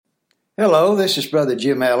Hello, this is Brother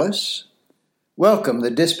Jim Ellis. Welcome to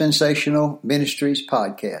the Dispensational Ministries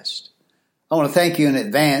podcast. I want to thank you in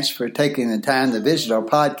advance for taking the time to visit our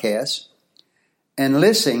podcast and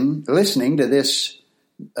listening to this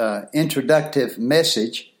introductive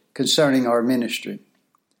message concerning our ministry.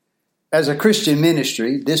 As a Christian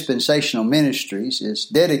ministry, Dispensational Ministries is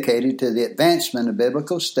dedicated to the advancement of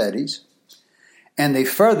biblical studies and the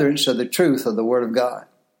furtherance of the truth of the Word of God.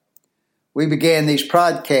 We began these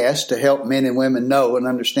podcasts to help men and women know and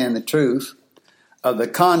understand the truth of the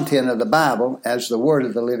content of the Bible as the Word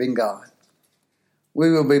of the living God. We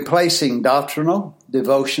will be placing doctrinal,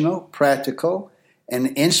 devotional, practical,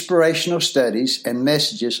 and inspirational studies and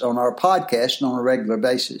messages on our podcast on a regular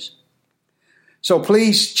basis. So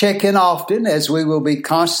please check in often, as we will be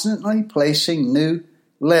constantly placing new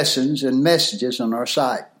lessons and messages on our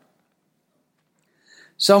site.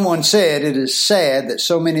 Someone said it is sad that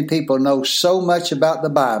so many people know so much about the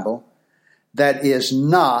Bible that is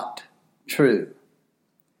not true.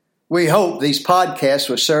 We hope these podcasts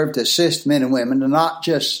will serve to assist men and women to not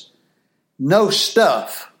just know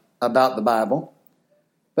stuff about the Bible,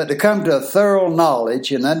 but to come to a thorough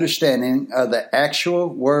knowledge and understanding of the actual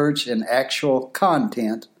words and actual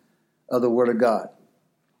content of the Word of God.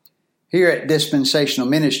 Here at Dispensational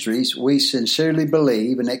Ministries, we sincerely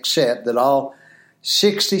believe and accept that all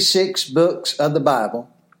 66 books of the Bible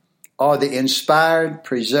are the inspired,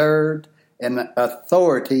 preserved, and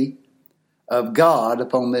authority of God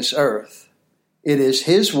upon this earth. It is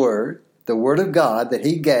His Word, the Word of God, that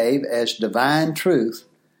He gave as divine truth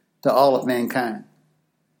to all of mankind.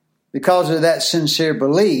 Because of that sincere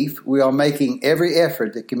belief, we are making every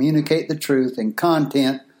effort to communicate the truth and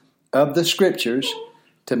content of the Scriptures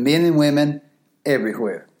to men and women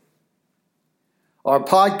everywhere. Our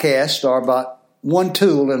podcasts are about one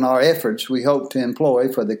tool in our efforts we hope to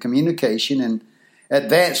employ for the communication and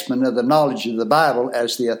advancement of the knowledge of the Bible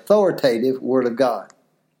as the authoritative Word of God.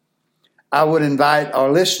 I would invite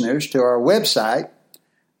our listeners to our website,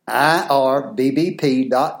 irbbp.com.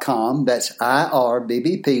 That's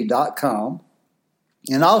irbbp.com.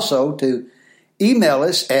 And also to email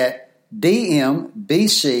us at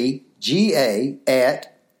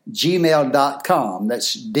dmbcga@gmail.com.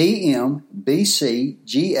 That's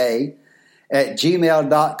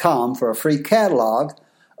dmbcga@gmail.com for a free catalog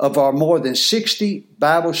of our more than 60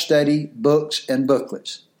 Bible study books and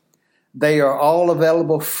booklets. They are all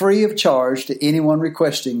available free of charge to anyone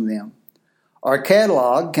requesting them. Our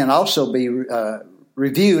catalog can also be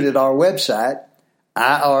reviewed at our website,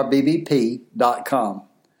 irbbp.com.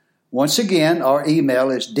 Once again, our email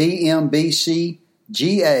is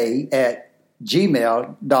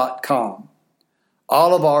dmbcga@gmail.com.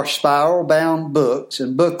 All of our spiral-bound books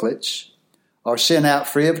and booklets are sent out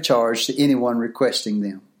free of charge to anyone requesting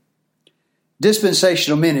them.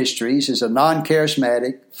 Dispensational Ministries is a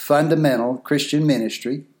non-charismatic, fundamental Christian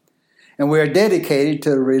ministry, and we are dedicated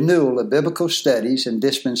to the renewal of biblical studies and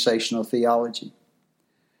dispensational theology.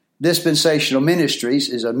 Dispensational Ministries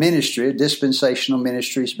is a ministry of Dispensational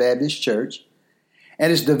Ministries Baptist Church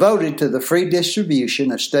and is devoted to the free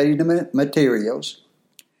distribution of study materials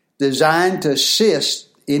designed to assist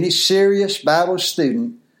any serious Bible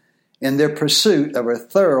student in their pursuit of a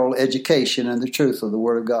thorough education in the truth of the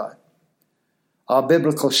Word of God. Our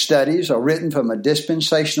biblical studies are written from a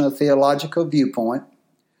dispensational theological viewpoint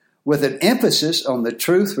with an emphasis on the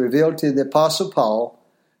truth revealed to the Apostle Paul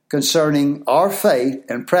concerning our faith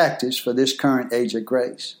and practice for this current age of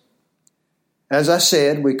grace. As I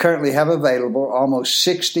said, we currently have available almost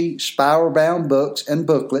 60 spiral-bound books and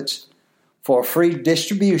booklets for free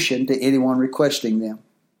distribution to anyone requesting them.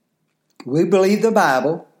 We believe the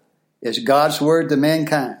Bible is God's Word to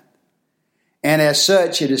mankind, and as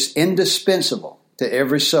such it is indispensable to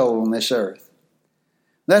every soul on this earth.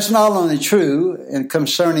 That's not only true in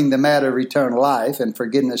concerning the matter of eternal life and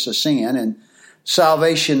forgiveness of sin and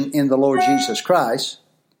salvation in the Lord Jesus Christ,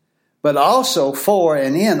 but also for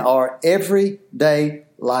and in our everyday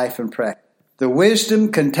life and practice. The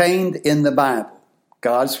wisdom contained in the Bible,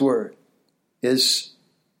 God's Word, is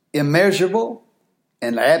immeasurable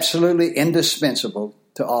and absolutely indispensable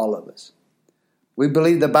to all of us. We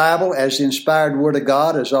believe the Bible, as the inspired Word of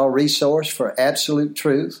God, is our resource for absolute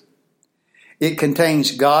truth. It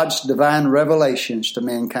contains God's divine revelations to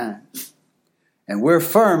mankind. And we're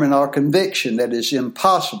firm in our conviction that it is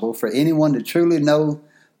impossible for anyone to truly know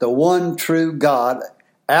the one true God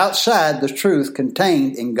outside the truth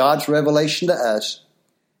contained in God's revelation to us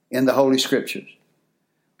in the Holy Scriptures.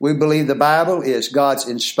 We believe the Bible is God's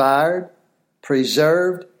inspired,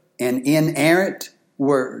 preserved, and inerrant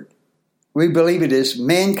Word. We believe it is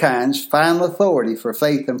mankind's final authority for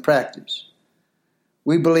faith and practice.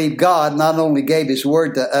 We believe God not only gave His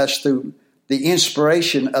Word to us through the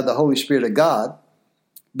inspiration of the Holy Spirit of God,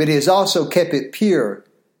 but He has also kept it pure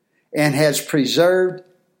and has preserved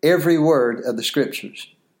every word of the Scriptures.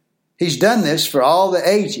 He's done this for all the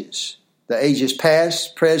ages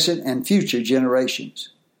past, present, and future generations.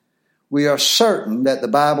 We are certain that the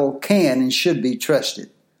Bible can and should be trusted.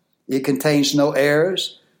 It contains no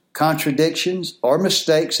errors, contradictions, or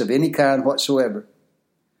mistakes of any kind whatsoever.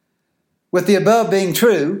 With the above being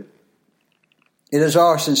true, it is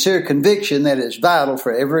our sincere conviction that it is vital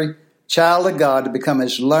for every child of God to become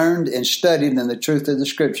as learned and studied in the truth of the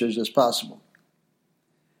Scriptures as possible.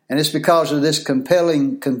 And it's because of this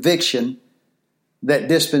compelling conviction that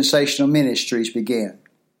Dispensational Ministries began.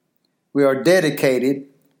 We are dedicated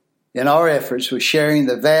in our efforts with sharing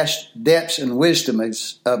the vast depths and wisdom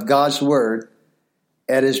of God's Word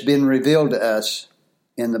that has been revealed to us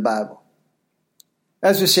in the Bible.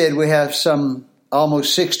 As we said, we have some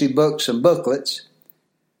almost 60 books and booklets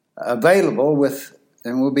available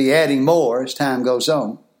and we'll be adding more as time goes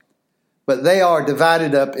on. But they are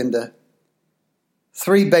divided up into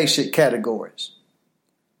 3 basic categories.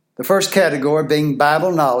 The first category being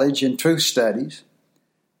Bible knowledge and truth studies.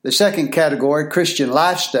 The second category, Christian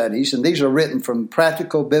life studies, and these are written from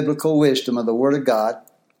practical biblical wisdom of the Word of God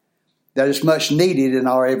that is much needed in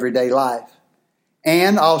our everyday life.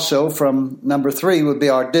 And also from number 3 would be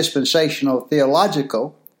our dispensational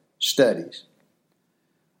theological studies.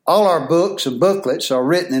 All our books and booklets are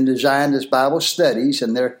written and designed as Bible studies,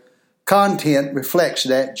 and their content reflects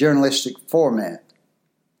that journalistic format.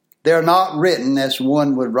 They're not written as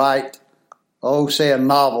one would write, say a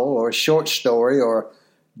novel or a short story or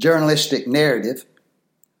journalistic narrative.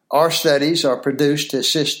 Our studies are produced to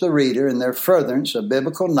assist the reader in their furtherance of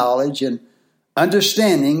biblical knowledge and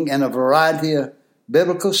understanding in a variety of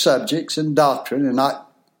biblical subjects and doctrine, and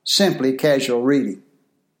not simply casual reading.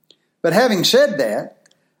 But having said that,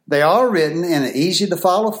 they are written in an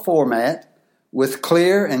easy-to-follow format with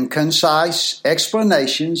clear and concise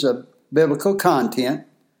explanations of biblical content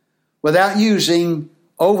without using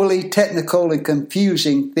overly technical and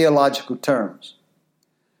confusing theological terms.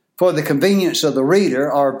 For the convenience of the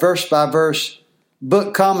reader, our verse-by-verse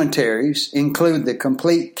book commentaries include the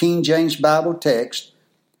complete King James Bible text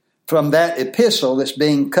from that epistle that's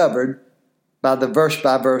being covered by the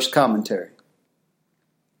verse-by-verse commentary.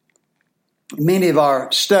 Many of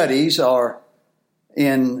our studies are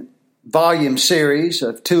in volume series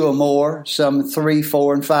of 2 or more, some 3,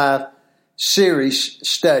 4, and 5 series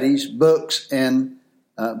studies, books, and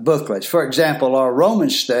booklets. For example, our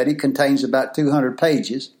Romans study contains about 200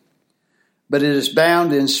 pages, but it is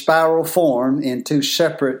bound in spiral form in 2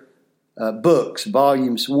 separate books,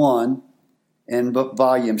 volumes 1 and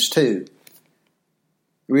volumes 2.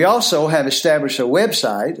 We also have established a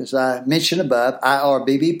website, as I mentioned above,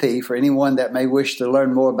 IRBBP, for anyone that may wish to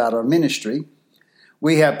learn more about our ministry.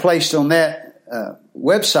 We have placed on that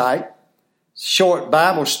website short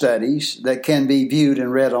Bible studies that can be viewed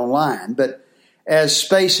and read online. But as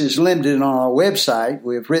space is limited on our website,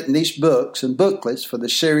 we have written these books and booklets for the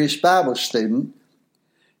serious Bible student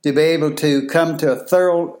to be able to come to a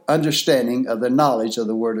thorough understanding of the knowledge of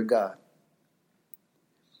the Word of God.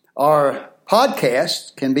 Our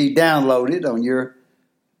podcast can be downloaded on your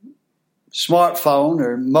smartphone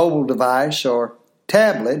or mobile device or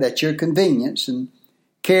tablet at your convenience and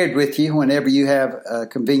carried with you whenever you have a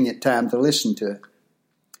convenient time to listen to it.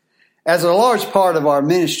 As a large part of our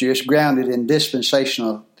ministry is grounded in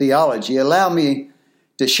dispensational theology, allow me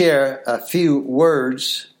to share a few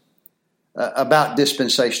words about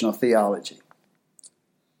dispensational theology.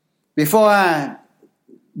 Before I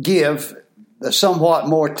give the somewhat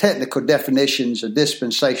more technical definitions of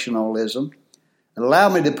dispensationalism, allow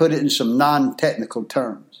me to put it in some non-technical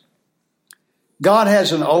terms. God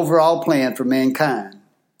has an overall plan for mankind,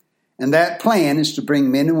 and that plan is to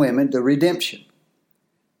bring men and women to redemption.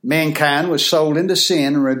 Mankind was sold into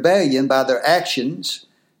sin and rebellion by their actions,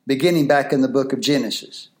 beginning back in the book of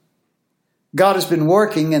Genesis. God has been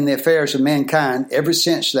working in the affairs of mankind ever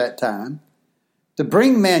since that time to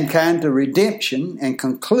bring mankind to redemption and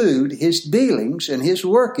conclude His dealings and His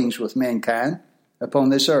workings with mankind upon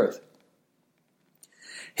this earth.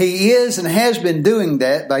 He is and has been doing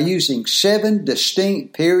that by using 7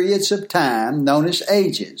 distinct periods of time known as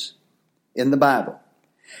ages in the Bible.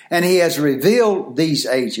 And He has revealed these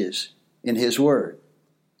ages in His Word.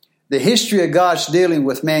 The history of God's dealing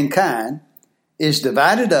with mankind is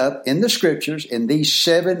divided up in the Scriptures in these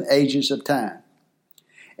 7 ages of time.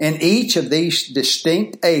 In each of these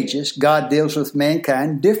distinct ages, God deals with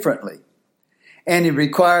mankind differently. And it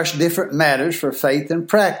requires different matters for faith and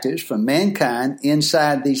practice from mankind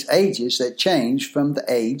inside these ages that change from the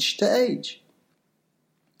age to age.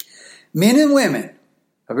 Men and women,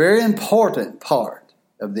 a very important part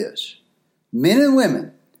of this. Men and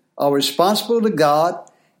women are responsible to God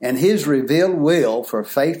and His revealed will for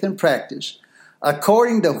faith and practice,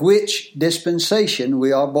 according to which dispensation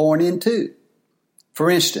we are born into. For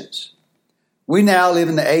instance, we now live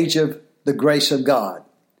in the age of the grace of God.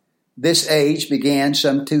 This age began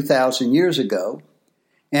some 2,000 years ago,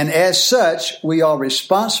 and as such, we are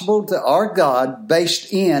responsible to our God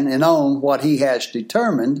based in and on what He has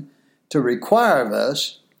determined to require of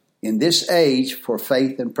us in this age for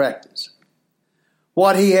faith and practice.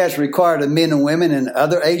 What He has required of men and women in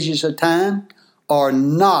other ages of time are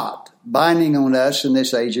not binding on us in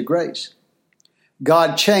this age of grace.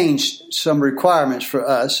 God changed some requirements for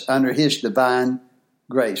us under His divine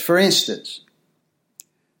grace. For instance,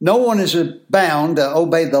 no one is bound to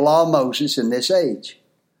obey the law of Moses in this age.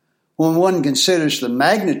 When one considers the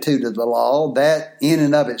magnitude of the law, that in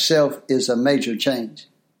and of itself is a major change.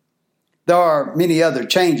 There are many other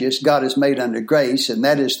changes God has made under grace, and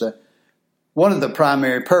that is one of the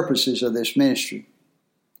primary purposes of this ministry.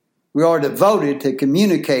 We are devoted to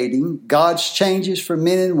communicating God's changes for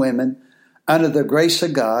men and women under the grace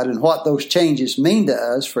of God and what those changes mean to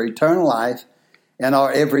us for eternal life and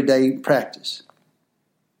our everyday practice.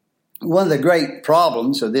 One of the great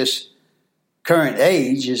problems of this current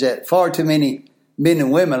age is that far too many men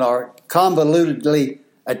and women are convolutedly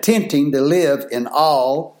attempting to live in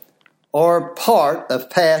all or part of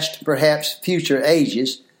past, perhaps future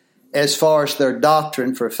ages as far as their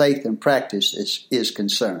doctrine for faith and practice is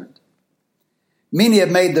concerned. Many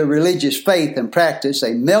have made their religious faith and practice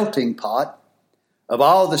a melting pot of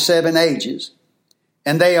all the 7 ages,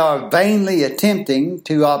 and they are vainly attempting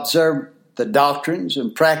to observe the doctrines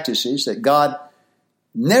and practices that God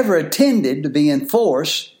never intended to be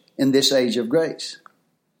enforced in this age of grace.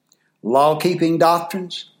 Law-keeping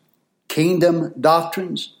doctrines, kingdom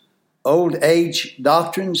doctrines, old age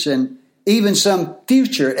doctrines, and even some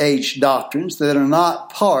future age doctrines that are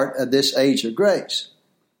not part of this age of grace.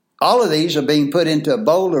 All of these are being put into a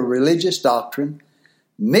bowl of religious doctrine,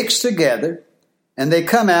 mixed together, and they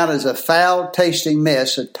come out as a foul-tasting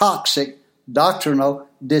mess of toxic doctrinal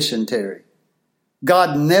dysentery.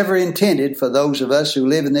 God never intended for those of us who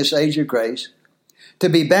live in this age of grace to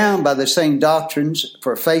be bound by the same doctrines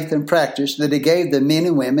for faith and practice that He gave the men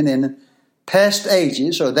and women in past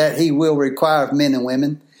ages, or that He will require of men and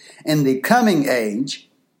women in the coming age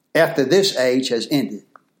after this age has ended.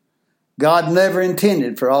 God never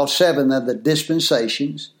intended for all 7 of the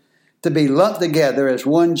dispensations to be lumped together as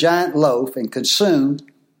one giant loaf and consumed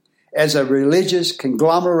as a religious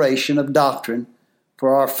conglomeration of doctrine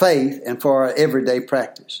for our faith and for our everyday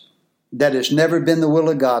practice. That has never been the will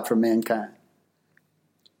of God for mankind.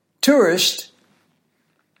 Tourists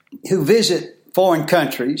who visit foreign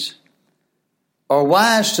countries are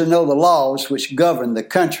wise to know the laws which govern the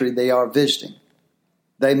country they are visiting.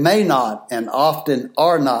 They may not and often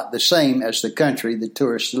are not the same as the country the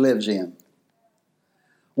tourist lives in.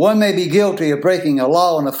 One may be guilty of breaking a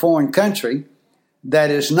law in a foreign country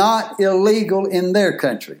that is not illegal in their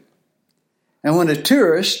country. And when a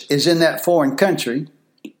tourist is in that foreign country,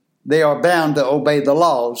 they are bound to obey the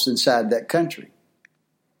laws inside that country.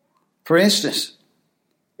 For instance,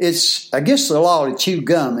 it's against the law to chew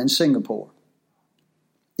gum in Singapore.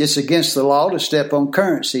 It's against the law to step on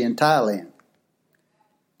currency in Thailand.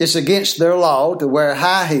 It's against their law to wear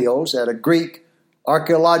high heels at a Greek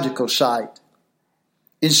archaeological site.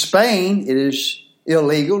 In Spain, it is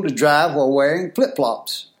illegal to drive while wearing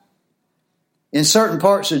flip-flops. In certain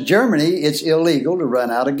parts of Germany, it's illegal to run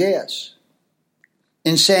out of gas.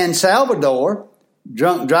 In San Salvador,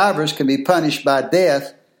 drunk drivers can be punished by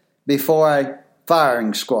death before a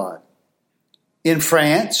firing squad. In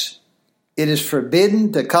France, it is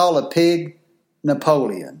forbidden to call a pig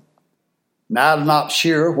Napoleon. Now, I'm not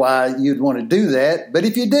sure why you'd want to do that, but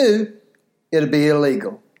if you do, it'll be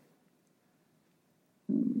illegal.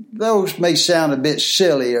 Those may sound a bit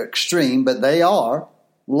silly or extreme, but they are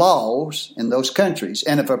laws in those countries.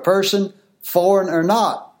 And if a person, foreign or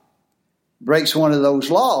not, breaks one of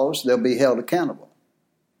those laws, they'll be held accountable.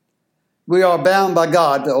 We are bound by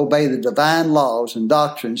God to obey the divine laws and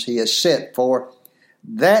doctrines He has set for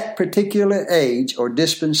that particular age or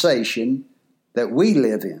dispensation that we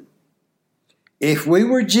live in. If we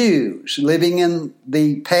were Jews living in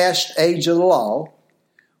the past age of the law,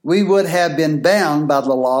 we would have been bound by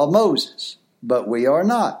the law of Moses, but we are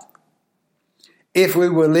not. If we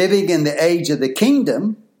were living in the age of the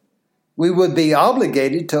kingdom, we would be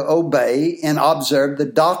obligated to obey and observe the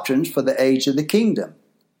doctrines for the age of the kingdom.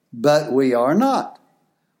 But we are not.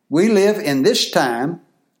 We live in this time,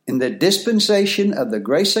 in the dispensation of the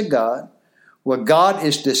grace of God, where God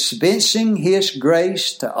is dispensing His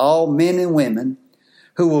grace to all men and women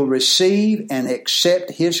who will receive and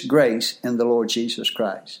accept His grace in the Lord Jesus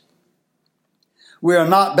Christ. We are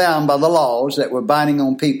not bound by the laws that were binding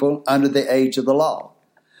on people under the age of the law.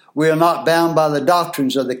 We are not bound by the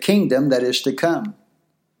doctrines of the kingdom that is to come.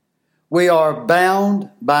 We are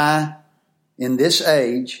bound by, in this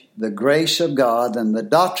age, the grace of God and the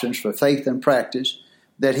doctrines for faith and practice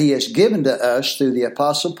that He has given to us through the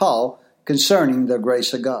Apostle Paul concerning the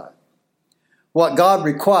grace of God. What God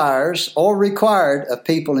requires or required of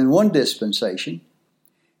people in one dispensation,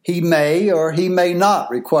 He may or He may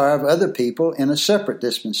not require of other people in a separate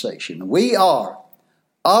dispensation. We are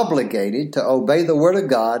obligated to obey the Word of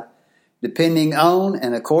God depending on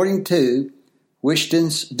and according to which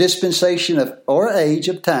dispensation of or age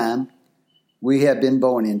of time we have been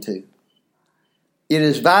born into. It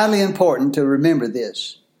is vitally important to remember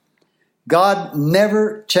this. God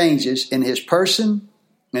never changes in His person,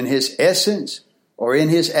 in His essence, or in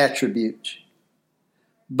His attributes.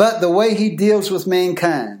 But the way He deals with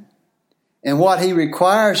mankind and what He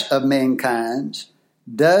requires of mankind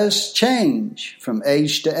does change from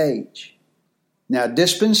age to age. Now,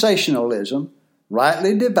 dispensationalism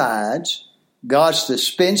rightly divides God's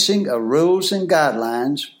dispensing of rules and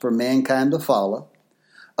guidelines for mankind to follow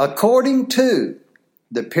according to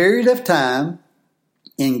the period of time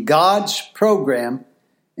in God's program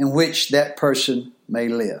in which that person may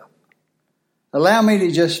live. Allow me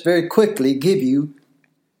to just very quickly give you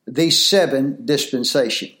these 7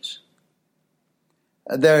 dispensations.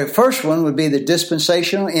 The first one would be the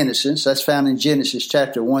dispensational innocence. That's found in Genesis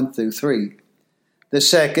chapter 1 through 3. The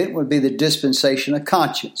second would be the dispensation of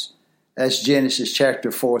conscience. That's Genesis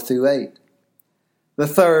chapter 4 through 8. The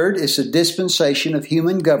third is the dispensation of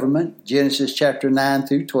human government, Genesis chapter 9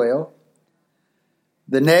 through 12.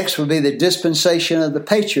 The next would be the dispensation of the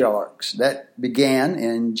patriarchs. That began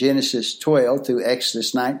in Genesis 12 through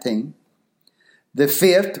Exodus 19. The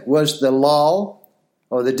fifth was the law,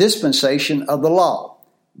 or the dispensation of the law.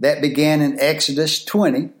 That began in Exodus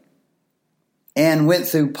 20 and went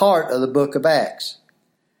through part of the book of Acts.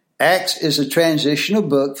 Acts is a transitional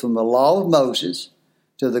book from the law of Moses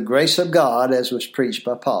to the grace of God as was preached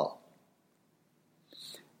by Paul.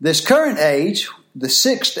 This current age, the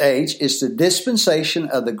 6th age, is the dispensation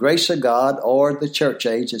of the grace of God, or the church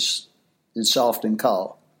age, as it's often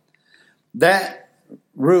called. That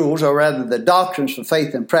rules, or rather the doctrines for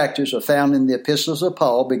faith and practice, are found in the epistles of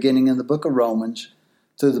Paul, beginning in the book of Romans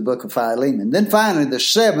through the book of Philemon. Then finally, the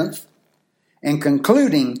 7th and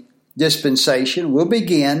concluding dispensation will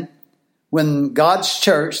begin when God's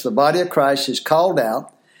church, the body of Christ, is called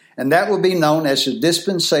out, and that will be known as the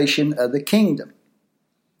dispensation of the kingdom.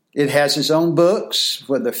 It has its own books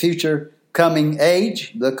for the future coming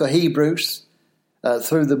age, book of Hebrews,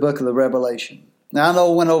 through the book of the Revelation. Now, I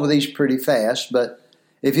know I went over these pretty fast, but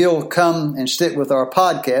if you'll come and stick with our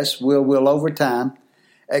podcast, we'll over time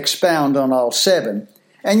expound on all 7.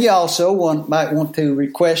 And you also might want to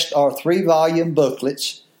request our 3-volume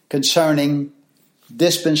booklets concerning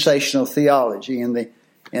dispensational theology.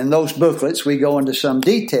 In those booklets, we go into some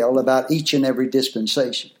detail about each and every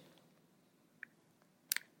dispensation.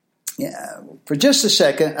 Yeah, for just a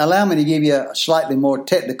second, allow me to give you a slightly more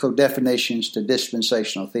technical definitions to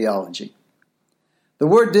dispensational theology. The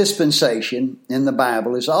word dispensation in the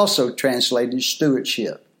Bible is also translated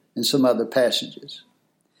stewardship in some other passages.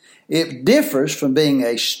 It differs from being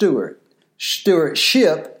a steward.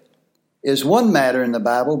 Stewardship is one matter in the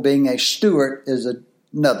Bible, being a steward is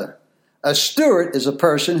another. A steward is a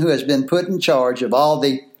person who has been put in charge of all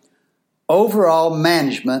the overall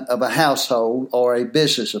management of a household or a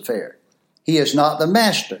business affair. He is not the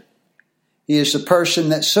master. He is the person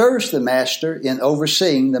that serves the master in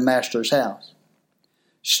overseeing the master's house.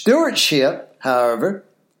 Stewardship, however,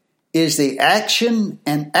 is the action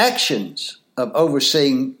and actions of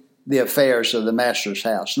overseeing the affairs of the master's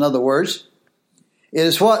house. In other words, it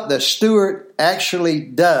is what the steward actually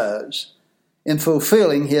does in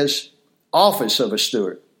fulfilling his office of a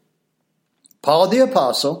steward. Paul the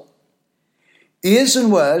Apostle is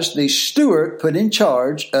and was the steward put in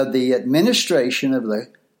charge of the administration of the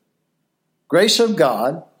grace of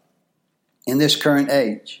God in this current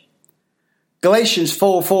age. Galatians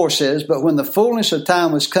 4:4 says, "But when the fullness of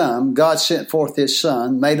time was come, God sent forth His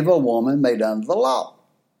Son, made of a woman, made under the law."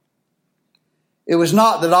 It was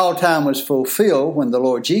not that all time was fulfilled when the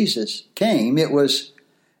Lord Jesus came. It was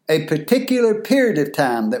a particular period of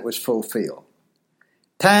time that was fulfilled.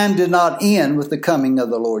 Time did not end with the coming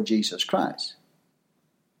of the Lord Jesus Christ.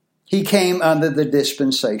 He came under the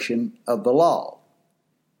dispensation of the law.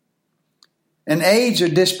 An age or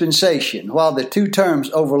dispensation, while the two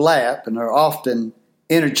terms overlap and are often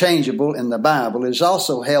interchangeable in the Bible, is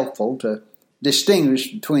also helpful to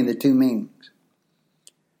distinguish between the two meanings.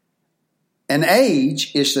 An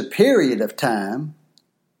age is the period of time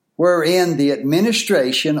wherein the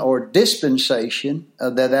administration or dispensation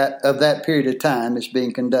of that period of time is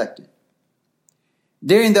being conducted.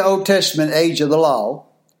 During the Old Testament age of the law,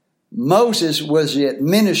 Moses was the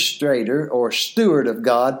administrator or steward of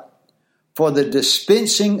God for the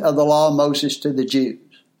dispensing of the law of Moses to the Jews.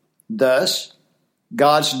 Thus,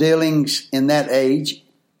 God's dealings in that age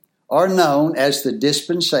are known as the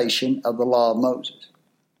dispensation of the law of Moses.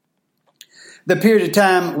 The period of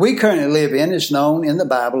time we currently live in is known in the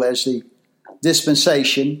Bible as the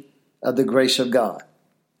dispensation of the grace of God.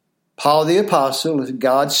 Paul the Apostle is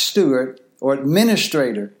God's steward or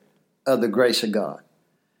administrator of the grace of God.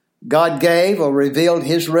 God gave or revealed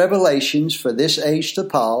his revelations for this age to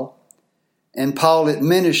Paul, and Paul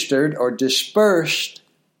administered or dispersed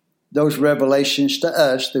those revelations to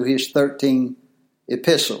us through his 13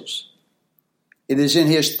 epistles. It is in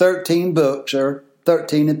his 13 books or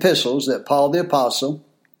 13 epistles that Paul the Apostle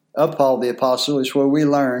is where we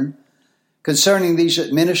learn concerning these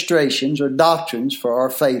administrations or doctrines for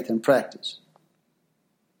our faith and practice.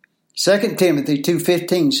 2 Timothy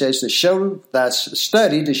 2:15 says, to show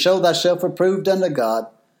thyself approved unto God,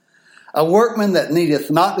 a workman that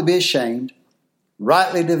needeth not to be ashamed,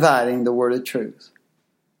 rightly dividing the word of truth.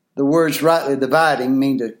 The words rightly dividing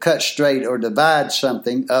mean to cut straight or divide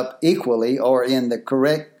something up equally or in the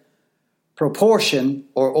correct proportion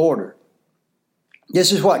or order.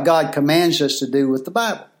 This is what God commands us to do with the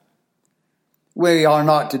Bible. We are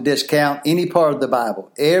not to discount any part of the Bible.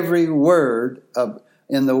 Every word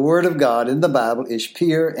in the Word of God in the Bible is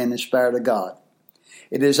pure and inspired of God.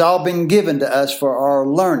 It has all been given to us for our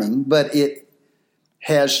learning, but it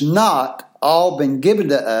has not all been given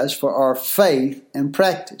to us for our faith and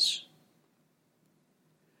practice.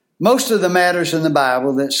 Most of the matters in the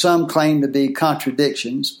Bible that some claim to be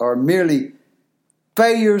contradictions are merely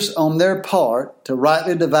failures on their part to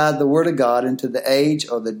rightly divide the Word of God into the age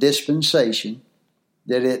or the dispensation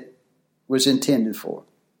that it was intended for.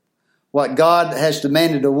 What God has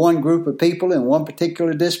demanded of one group of people in one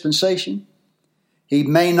particular dispensation, He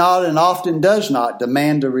may not and often does not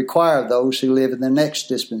demand or require of those who live in the next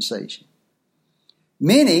dispensation.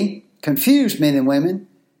 Many, confused men and women,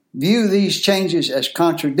 view these changes as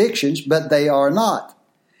contradictions, but they are not.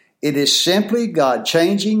 It is simply God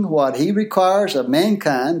changing what He requires of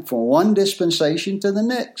mankind from one dispensation to the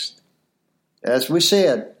next. As we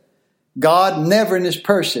said, God never in His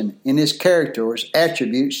person, in His character or His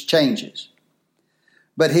attributes changes.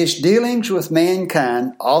 But His dealings with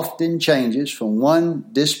mankind often changes from one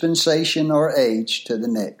dispensation or age to the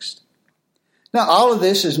next. Now, all of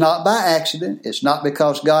this is not by accident. It's not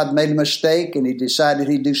because God made a mistake and He decided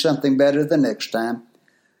He'd do something better the next time.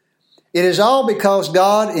 It is all because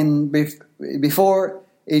God, before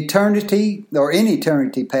eternity or in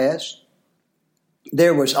eternity past,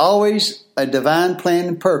 there was always a divine plan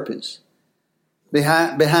and purpose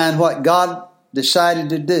behind what God decided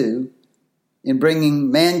to do in bringing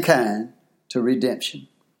mankind to redemption.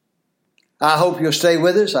 I hope you'll stay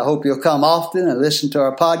with us. I hope you'll come often and listen to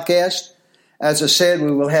our podcast. As I said,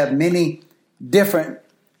 we will have many different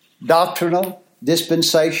doctrinal,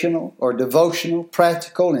 dispensational, or devotional,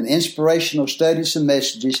 practical, and inspirational studies and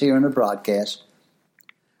messages here in the broadcast.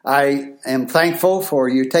 I am thankful for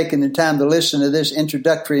you taking the time to listen to this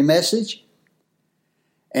introductory message.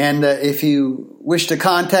 And if you wish to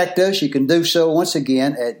contact us, you can do so once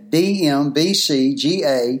again at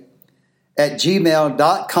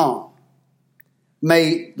dmbcga@gmail.com.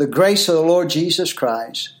 May the grace of the Lord Jesus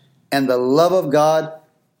Christ and the love of God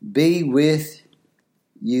be with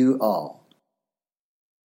you all.